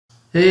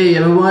Hey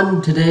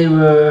everyone, today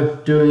we're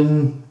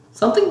doing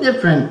something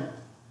different.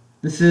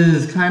 This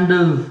is kind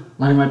of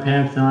letting my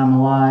parents know I'm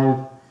alive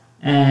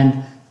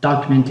and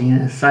documenting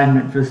an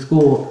assignment for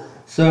school.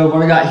 So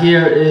what I got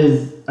here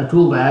is a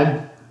tool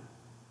bag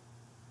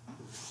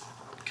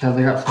because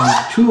I got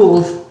some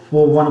tools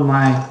for one of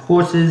my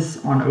courses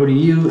on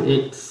ODU.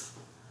 It's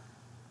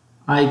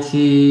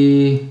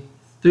IT3,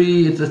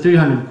 it's a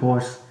 300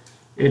 course.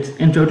 It's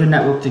Intro to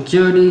Network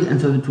Security, and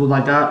so the tools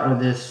I got are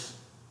this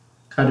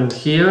cutter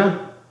here.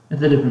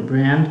 It's a different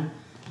brand,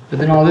 but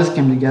then all this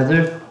came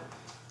together.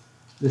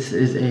 This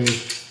is a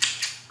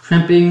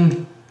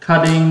crimping,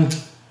 cutting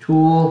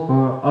tool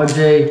for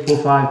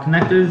RJ-45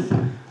 connectors.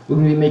 We're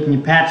going to be making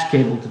a patch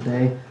cable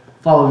today.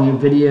 Following a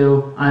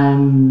video,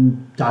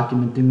 I'm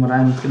documenting what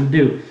I'm going to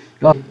do.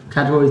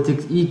 Category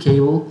 6E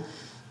cable.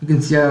 You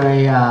can see how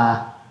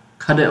I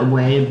cut it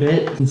away a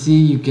bit. You can see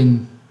you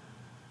can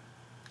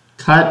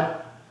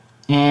cut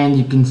and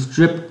you can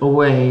strip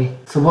away.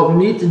 So what we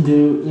need to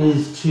do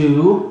is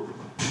to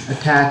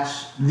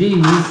attach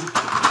these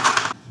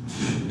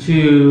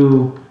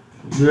to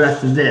the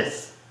rest of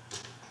this.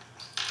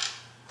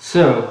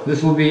 So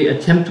this will be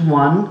attempt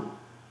 1.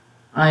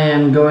 I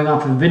am going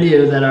off a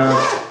video that our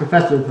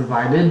professor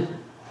provided.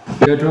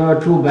 Go to our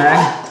tool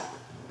bag.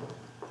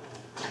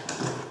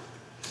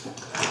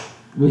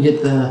 We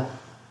get the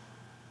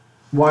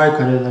wire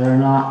cutter that are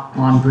not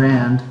on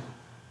brand.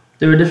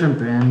 They're a different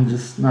brand,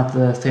 just not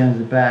the same as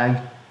the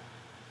bag.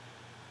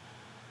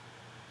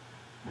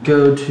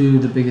 Go to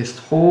the biggest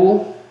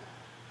hole,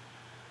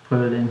 put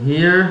it in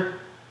here,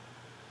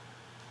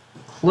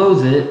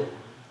 close it,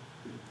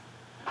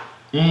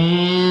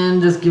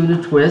 and just give it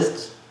a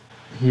twist.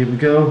 Here we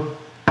go.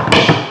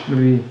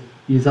 Maybe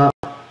ease up.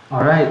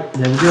 Alright,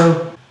 there we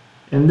go.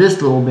 And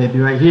this little baby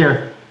right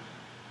here,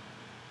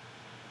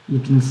 you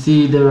can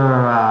see there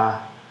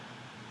are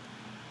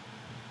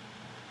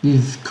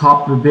these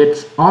copper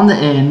bits on the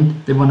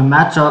end. They want to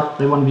match up,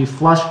 they want to be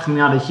flush coming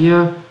out of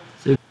here.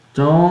 So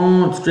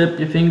don't strip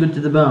your finger to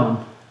the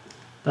bone.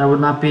 That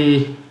would not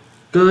be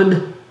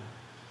good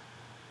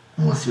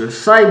unless you're a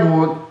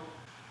cyborg.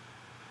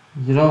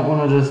 You don't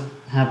want to just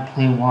have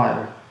plain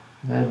wire.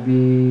 That'd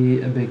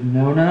be a big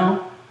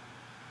no-no.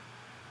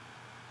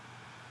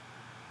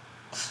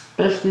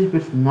 Especially if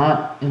it's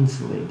not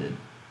insulated.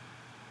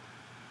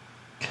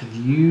 Because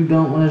you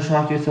don't want to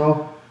shock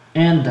yourself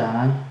and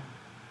die,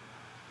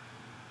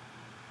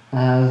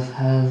 as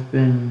has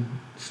been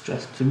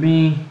stressed to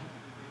me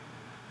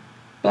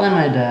by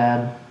my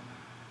dad,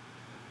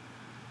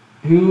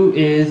 who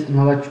is an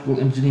electrical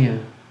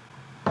engineer.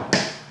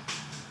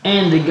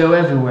 And they go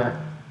everywhere,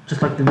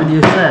 just like the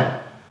video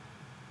said.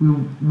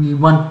 We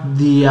want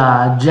the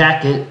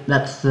jacket,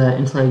 that's the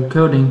insulated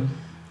coating,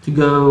 to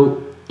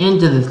go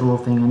into this little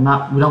thing, and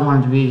we don't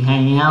want it to be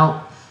hanging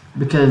out,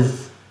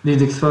 because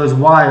these exposed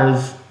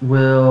wires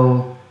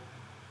will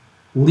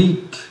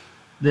leak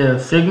their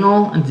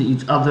signal into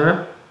each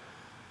other,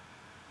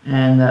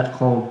 and that's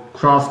called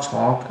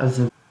crosstalk.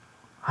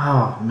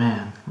 Oh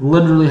man,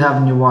 literally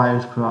having your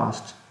wires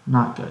crossed,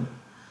 not good.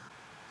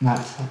 And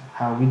that's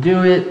how we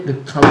do it. The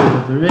colors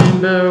of the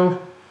rainbow.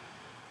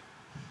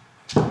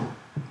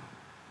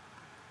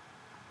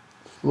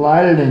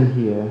 Slide it in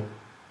here,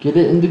 get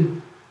it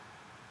into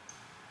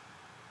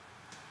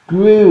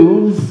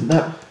grooves.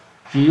 That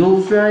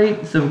feels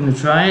right, so we're gonna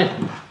try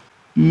it.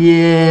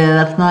 Yeah,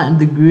 that's not in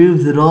the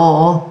grooves at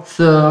all.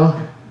 So,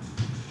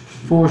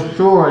 for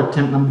sure,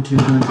 attempt number 2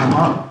 is going to come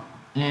up.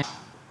 And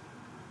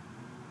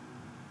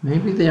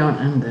maybe they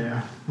aren't in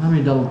there. Let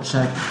me double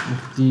check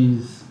if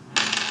these...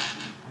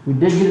 We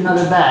did get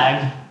another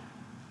bag.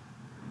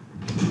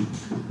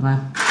 And I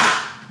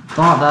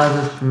thought that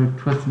was just for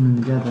twisting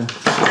them together.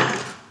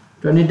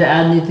 Do I need to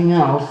add anything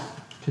else?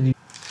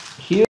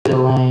 Here's the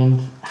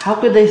lanes. How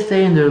could they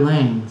stay in their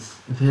lanes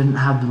if they didn't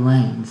have the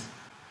lanes?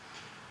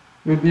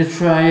 We're going to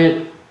try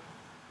it,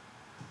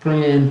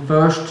 putting it in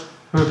first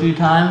for a few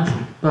times,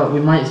 but we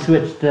might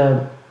switch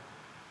to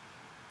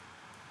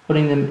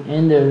putting them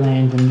in their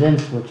lanes and then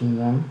switching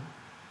them.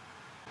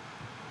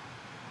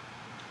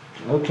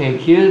 Okay,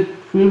 here's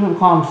proof of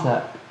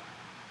concept.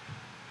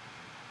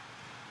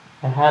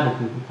 I had a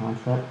proof of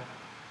concept.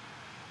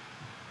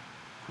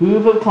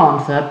 Proof of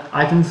concept,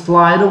 I can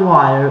slide a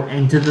wire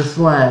into the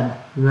sled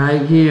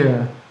right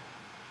here.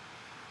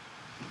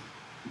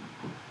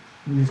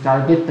 You just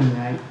gotta get them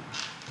right.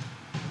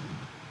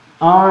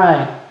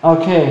 Alright,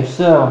 okay,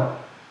 so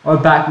our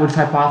backwards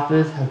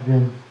hypothesis has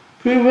been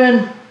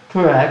proven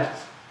correct.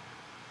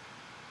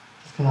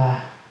 Just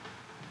gotta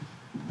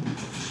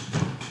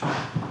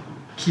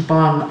keep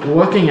on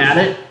working at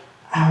it.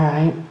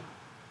 Alright.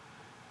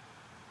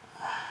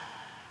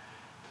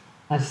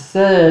 I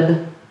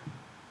said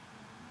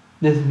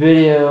this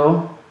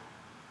video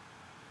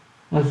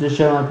was to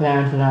show my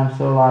parents that I'm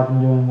still alive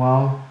and doing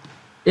well.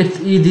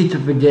 It's easy to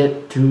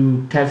forget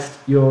to text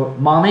your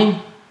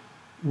mommy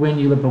when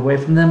you live away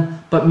from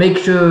them, but make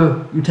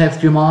sure you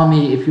text your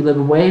mommy if you live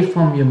away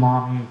from your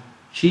mommy.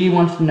 She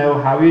wants to know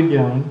how you're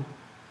doing,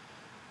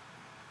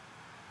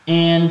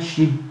 and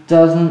she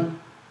doesn't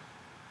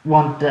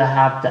want to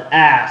have to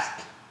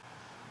ask.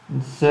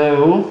 And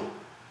so,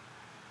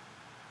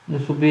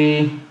 this will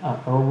be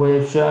a way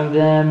of showing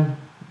them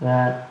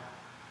that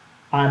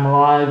I'm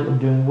alive and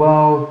doing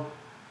well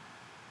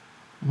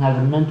and have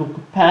the mental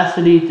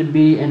capacity to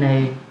be in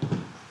a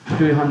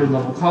 300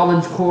 level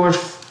college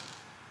course.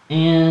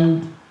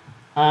 And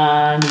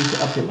I need to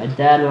update my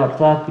dad about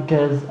stuff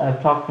because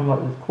I've talked to him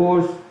about this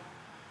course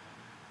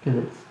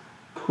because it's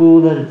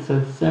cool that it's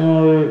so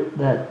similar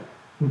that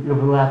it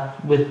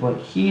overlaps with what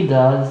he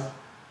does,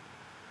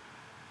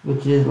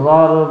 which is a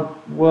lot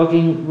of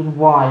working with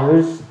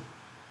wires.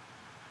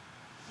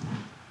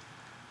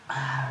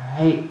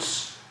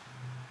 Alright.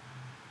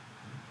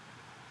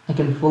 I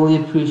can fully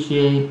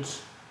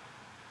appreciate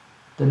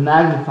the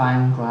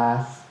magnifying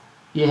glass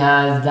he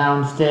has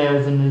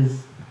downstairs in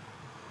his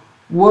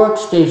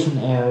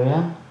workstation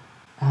area.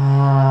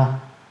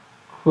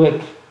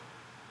 Quick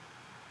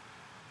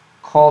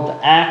call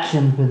to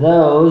action for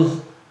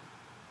those.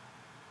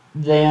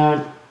 They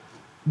aren't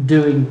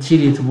doing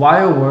tedious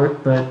wire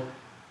work, but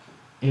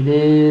it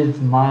is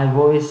my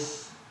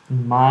voice,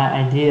 my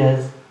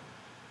ideas,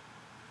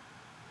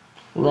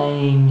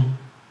 playing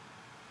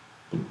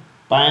the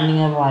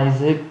Binding of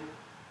Isaac,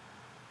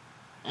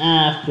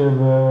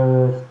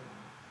 Afterbirth,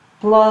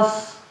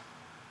 plus,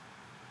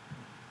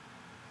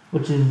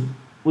 which is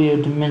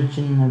weird to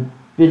mention in a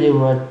video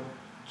where I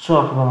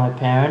talk about my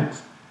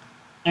parents,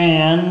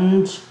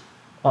 and,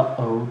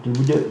 did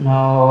we do it?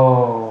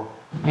 No.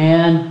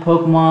 And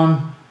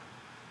Pokemon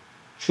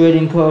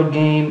trading card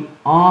game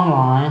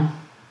online.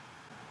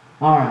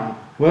 Alright,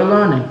 we're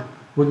learning.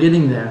 We're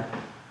getting there.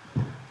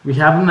 We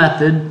have a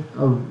method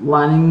of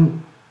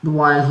lining the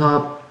wires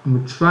up, and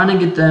we're trying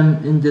to get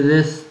them into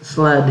this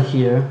sled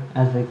here,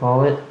 as they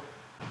call it.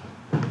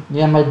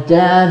 Yeah, my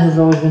dad has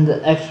always been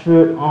the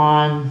expert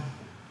on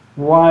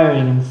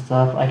wiring and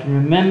stuff. I can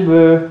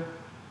remember,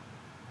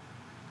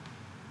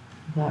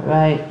 is that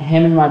right?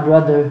 Him and my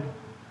brother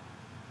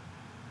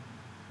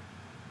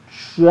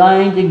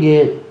trying to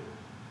get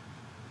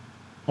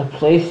a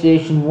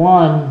PlayStation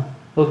 1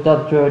 hooked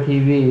up to our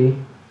TV.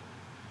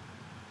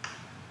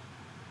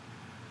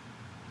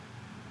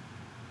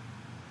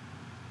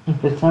 And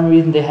for some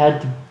reason they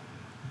had to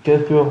go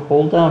through a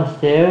hole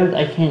downstairs.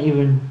 I can't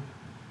even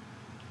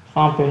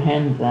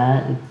comprehend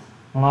that. It's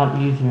a lot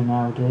easier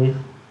nowadays.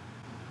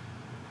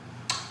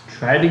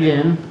 Try it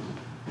again.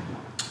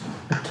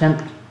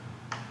 Attempt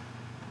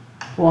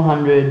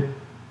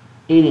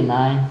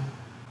 489.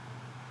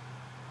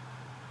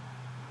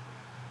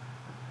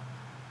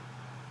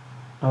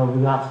 Oh,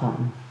 we got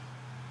something.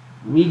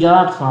 We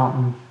got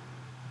something.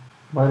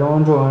 White,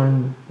 orange,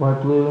 orange,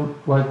 white, blue,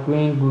 white,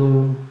 green,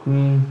 blue,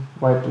 green,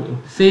 white, blue.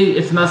 See,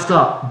 it's messed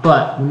up,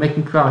 but we're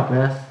making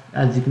progress,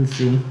 as you can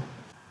see.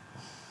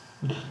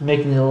 Just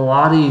making it a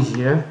lot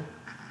easier.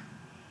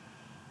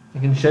 I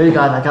can show you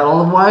guys, I got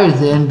all the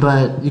wires in,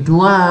 but you can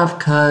laugh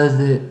because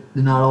they're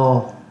not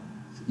all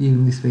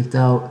evenly spaced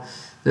out.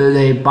 There's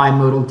a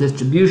bimodal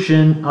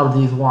distribution of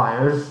these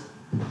wires.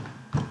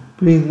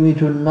 Brings me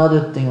to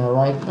another thing I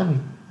like.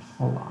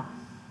 Hold on.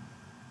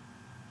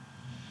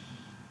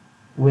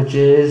 Which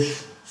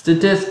is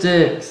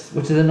statistics,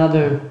 which is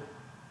another,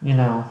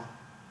 not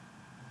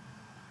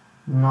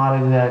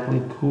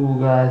exactly cool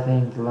guy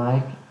thing to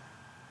like,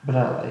 but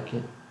I like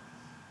it.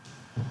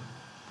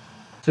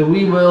 So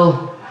we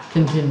will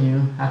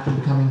continue after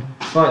becoming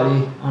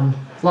slightly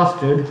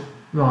unflustered.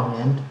 Wrong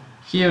end.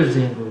 Here's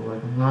the angle we're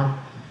working on.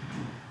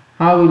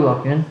 How are we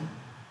looking?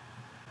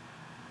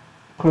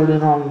 Put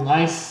it on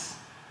nice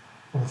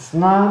and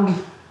snug.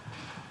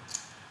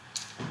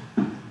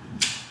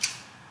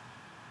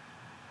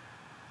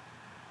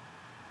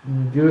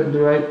 And do it in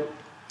the right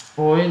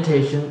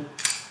orientation.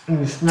 And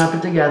we snap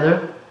it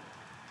together.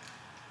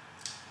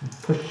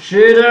 Push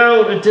it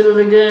out. I did it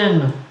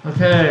again.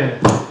 Okay.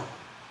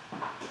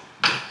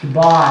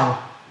 Goodbye.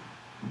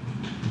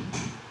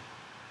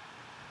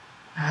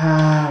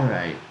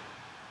 Alright.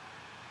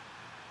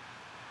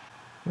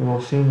 We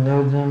will soon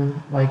know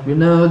them like we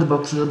know the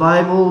books of the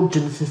Bible: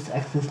 Genesis,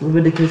 Exodus,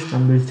 Leviticus,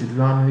 Numbers,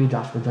 Deuteronomy,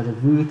 Joshua, Judges,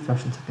 Ruth,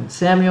 1st and 2nd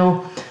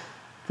Samuel,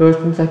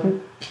 1st and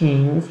 2nd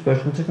Kings,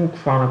 1st and 2nd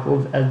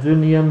Chronicles, Ezra,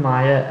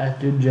 Nehemiah,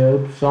 Esther,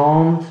 Job,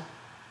 Psalms,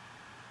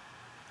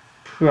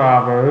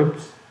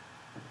 Proverbs,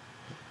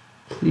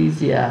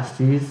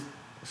 Ecclesiastes,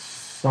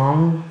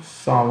 Song of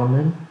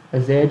Solomon,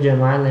 Isaiah,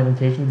 Jeremiah,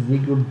 Lamentations,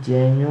 Ezekiel,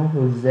 Daniel,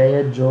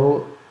 Hosea,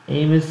 Joel,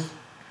 Amos,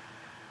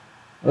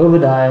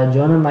 Obadiah,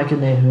 Jonah, Micah,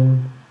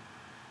 Nahum,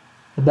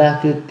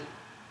 Habakkuk,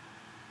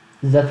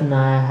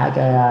 Zephaniah,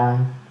 Haggai,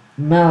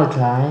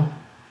 Malachi,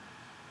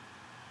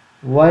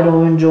 white,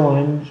 orange,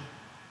 orange,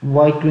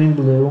 white, green,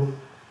 blue,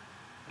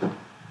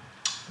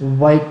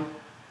 white,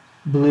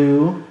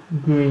 blue,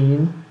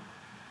 green,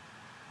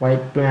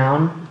 white,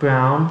 brown,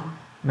 brown,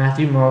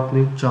 Matthew, Mark,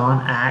 Luke,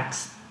 John,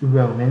 Acts,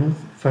 Romans,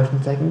 1st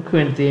and 2nd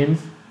Corinthians,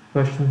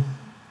 1st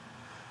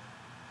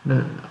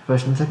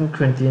and 2nd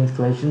Corinthians,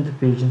 Galatians,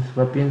 Ephesians,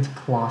 Philippians,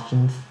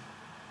 Colossians,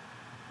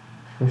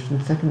 1st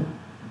and 2nd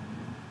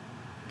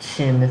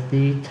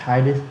Timothy,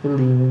 Titus,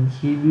 Philemon,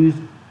 Hebrews,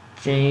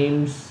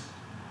 James.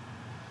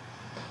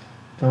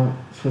 Don't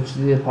switch to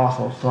the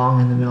Apostle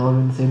song in the middle of it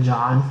and say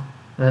John.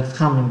 That's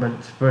coming, but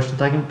it's 1st and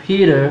 2nd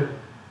Peter,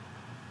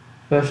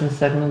 1st and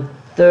 2nd and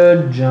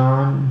 3rd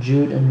John,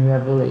 Jude, and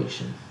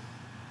Revelation.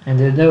 And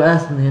there's no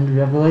S in the end of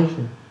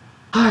Revelation.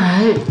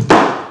 Alright.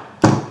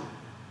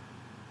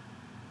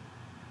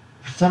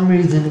 For some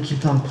reason it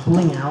keeps on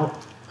pulling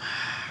out.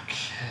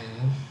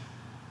 Okay.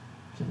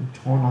 Getting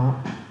torn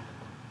up.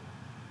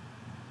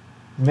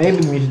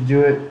 Maybe we should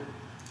do it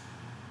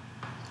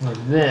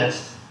like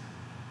this.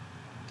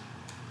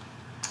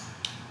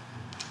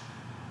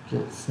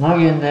 Get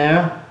snug in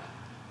there.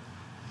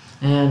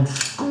 And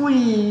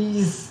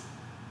squeeze.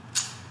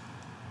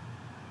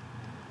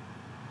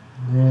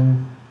 And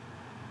then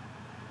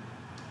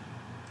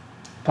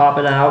pop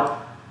it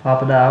out,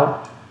 pop it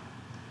out.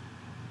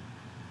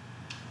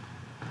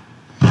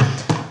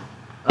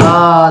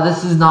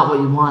 This is not what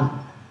you want.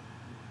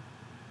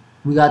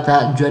 We got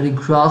that dreaded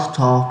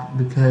crosstalk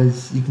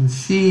because you can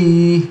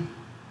see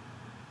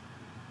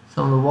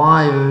some of the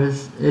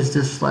wires. It's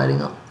just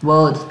sliding up.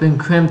 Well, it's been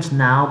crimped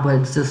now, but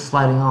it's just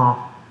sliding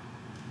off.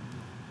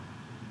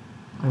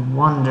 I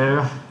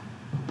wonder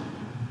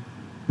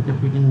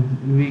if we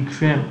can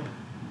re-crimp.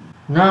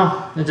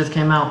 No, it just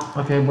came out.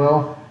 Okay,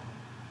 well.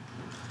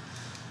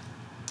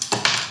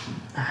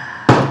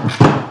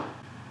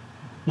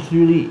 It's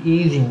really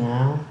easy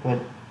now, but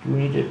we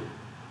need to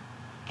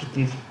get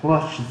these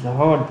flush is the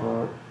hard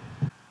part.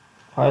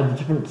 Requires a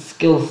different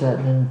skill set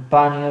than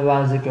Binding of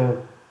Isaac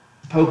or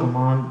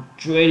Pokemon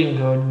trading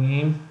card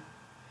game.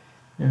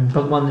 And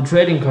Pokemon the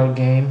trading card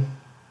game.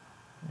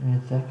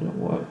 And is that gonna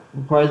work?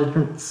 Requires a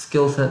different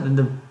skill set than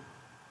the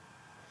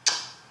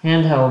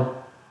handheld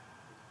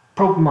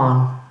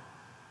Pokemon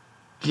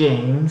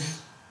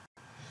games.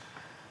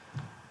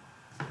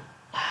 They're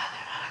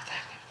not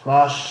exactly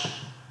flush.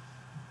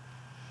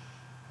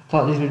 I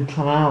thought these would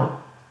come out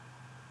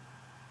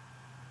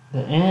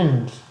the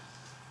end.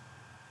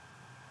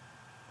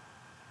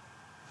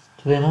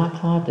 Do they not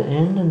come out the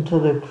end until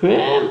they're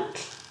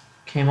crimped?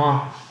 Came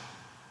off.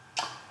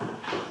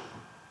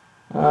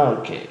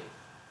 Okay.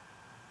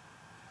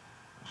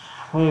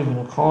 What are you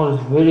gonna call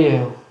this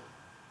video?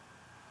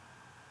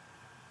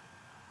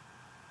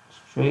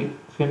 Straight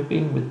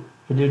crimping with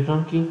Video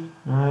Junkie?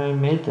 I already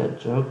made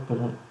that joke, but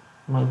it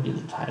might be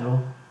the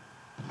title.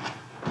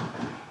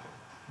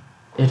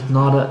 It's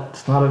not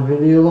a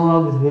video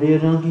log with Video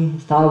Junkie.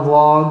 It's not a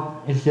vlog.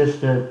 It's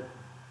just a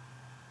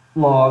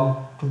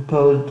log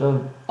composed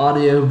of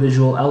audio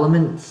visual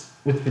elements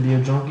with Video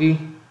Junkie.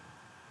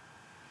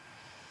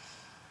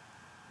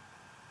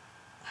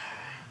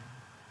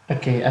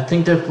 Okay, I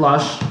think they're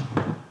flush.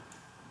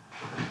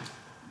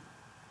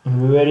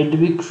 And we're ready to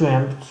be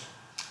crimped.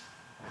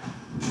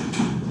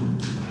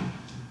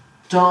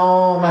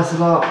 Don't mess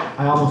it up.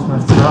 I almost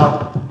messed it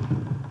up.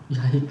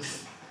 Yikes.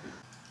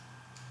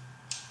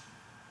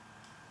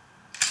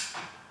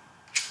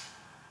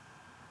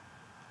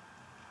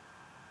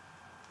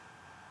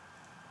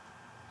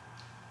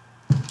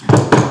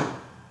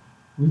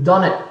 We've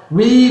done it.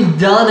 We've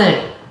done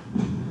it.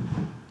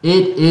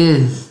 It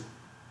is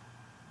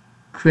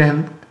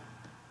crimped.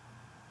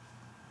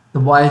 The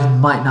wires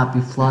might not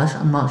be flush.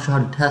 I'm not sure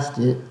how to test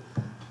it.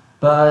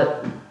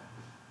 But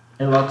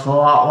it looks a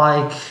lot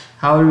like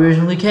how it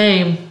originally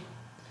came.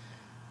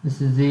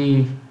 This is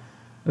the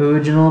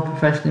original,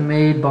 professionally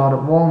made, bought at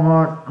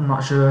Walmart. I'm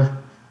not sure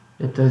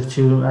if those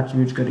two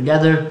attributes go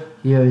together.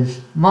 Here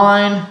is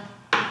mine.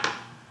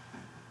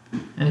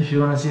 And if you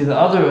want to see the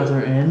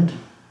other end,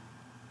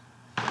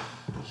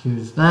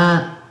 here's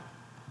that.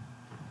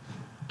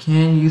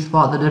 Can you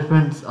spot the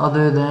difference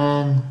other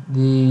than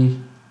the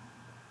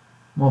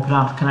more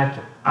pronounced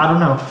connector? I don't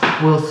know.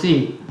 We'll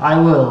see. I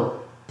will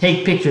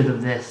take pictures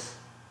of this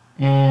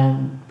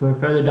and for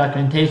further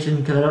documentation,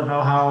 because I don't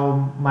know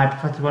how my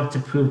professor wants to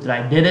prove that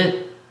I did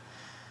it.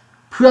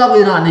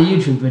 Probably not in a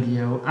YouTube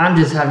video. I'm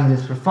just having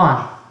this for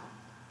fun.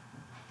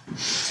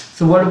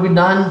 So what have we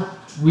done?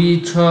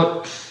 We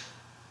took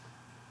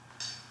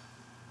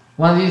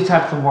one of these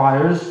types of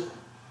wires.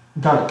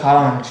 Got it caught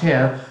on a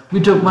chair.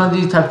 We took one of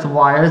these types of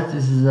wires.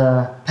 This is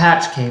a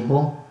patch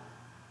cable,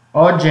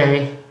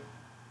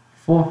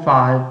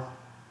 RJ-45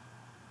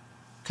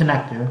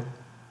 connector.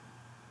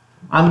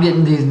 I'm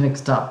getting these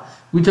mixed up.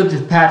 We took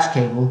this patch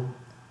cable,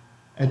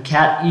 a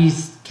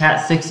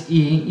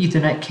Cat-6E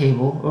Ethernet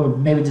cable, or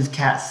maybe just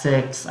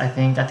Cat-6. I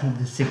think the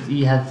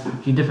 6E has a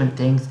few different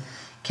things.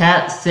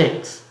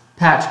 Cat-6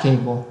 patch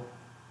cable.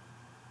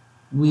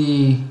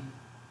 We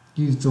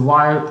used the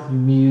wire.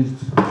 We used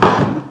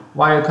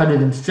wire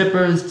cutters and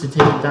strippers to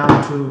take it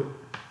down to,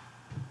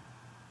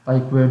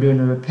 like we were doing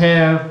a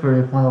repair for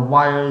if one of the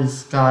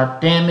wires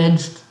got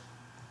damaged,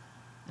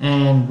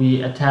 and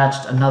we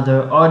attached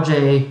another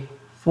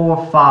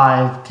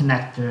RJ-45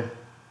 connector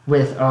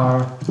with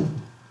our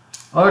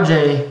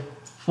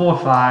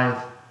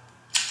RJ-45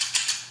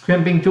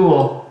 crimping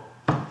tool,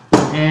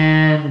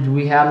 and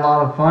we had a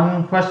lot of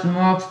fun, question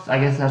marks. I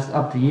guess that's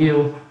up to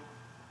you.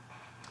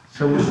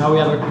 So now we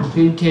have a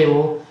completed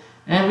cable.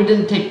 And we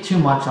didn't take too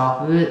much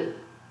off of it.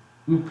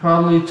 we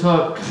probably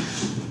took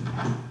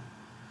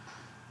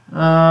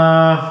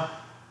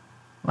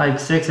like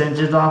 6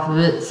 inches off of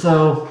it,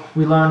 so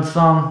we learned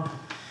some.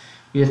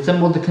 We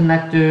assembled the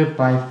connector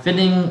by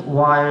fitting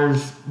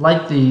wires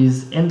like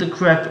these in the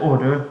correct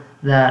order.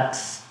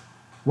 That's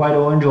white,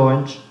 orange,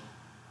 orange,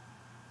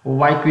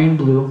 white, green,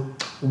 blue,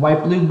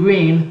 white, blue,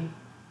 green,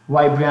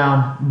 white,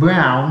 brown,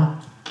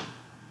 brown,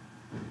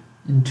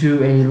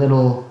 into a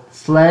little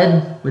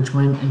sled which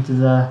went into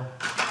the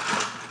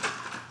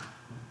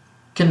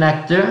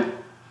connector,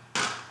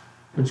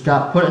 which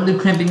got put in the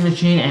crimping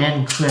machine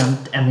and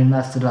crimped, and we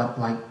messed it up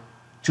like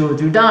 2 or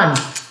 3 times.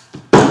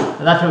 So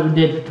that's what we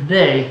did for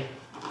today.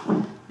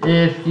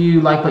 If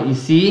you like what you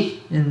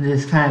see in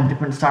this kind of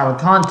different style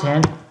of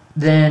content,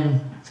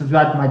 then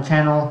subscribe to my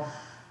channel.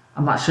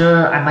 I'm not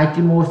sure, I might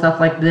do more stuff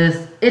like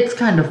this. It's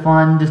kind of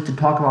fun just to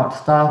talk about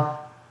stuff.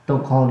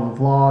 Don't call it a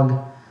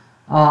vlog.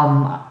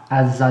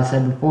 As I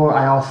said before,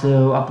 I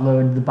also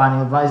upload the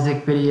Binding of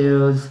Isaac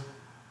videos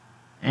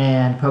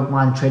and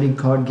Pokemon Trading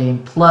Card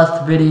Game Plus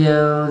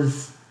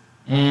videos,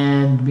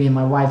 and me and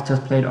my wife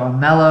just played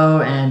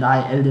Armello, and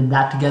I edited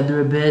that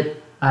together a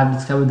bit. I've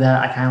discovered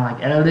that I kind of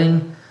like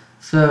editing,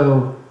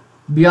 so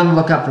be on the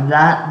lookout for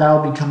that.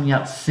 That'll be coming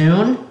up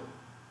soon.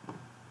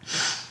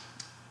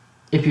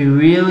 If you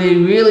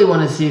really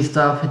want to see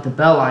stuff, hit the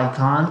bell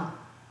icon.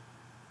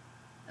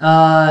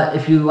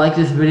 If you like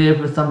this video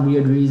for some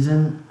weird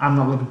reason, I'm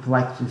not looking for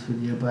likes for this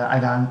video, but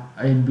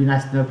it'd be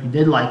nice to know if you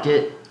did like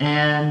it,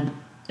 and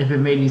if it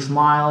made you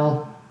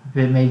smile, if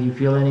it made you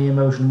feel any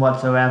emotion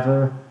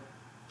whatsoever.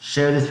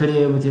 Share this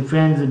video with your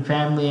friends and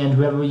family and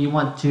whoever you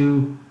want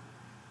to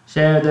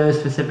share those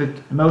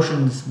specific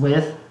emotions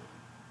with.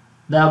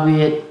 That'll be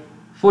it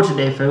for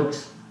today,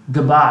 folks.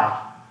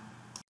 Goodbye.